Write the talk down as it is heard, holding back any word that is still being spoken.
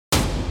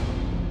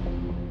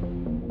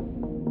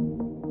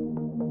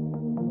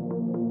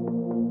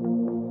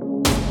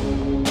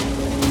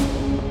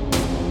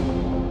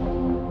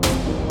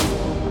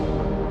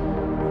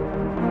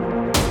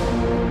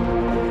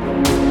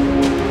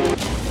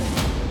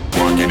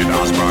in the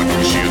dance, brand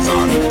new shades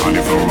on. On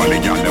the floor, all the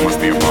girl them a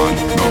stay on.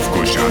 Enough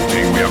cushion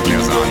thing we a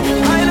blaze on.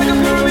 High like a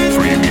pyramid.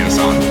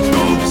 Freemason on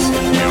dubs.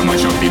 We a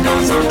mash up the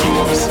dance and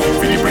clubs.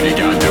 For the pretty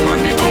girl them on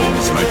the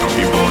tubs. Light up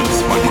the buds,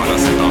 but man a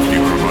set off the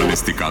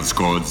herbalistic and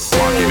scuds.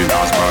 Walk in the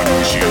dance, brand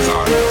new shades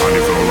on. On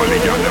the floor, all the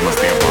girl them a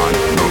stay on.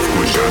 Enough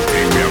cushion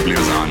thing we a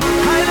blaze on.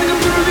 High like a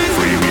pyramid.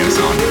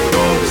 Freemason on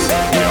dubs.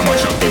 We a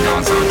mash up the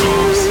dance and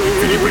clubs.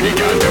 For the pretty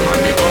girl them on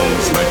the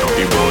tubs. Light up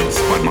the buds,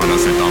 but man a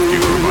set off the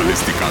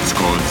herbalistic and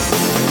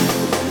scuds.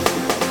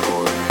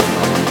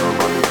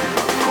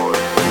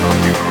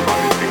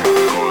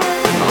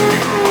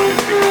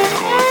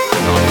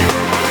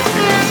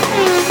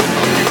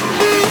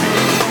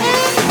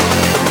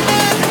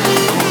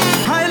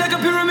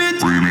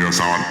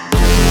 on.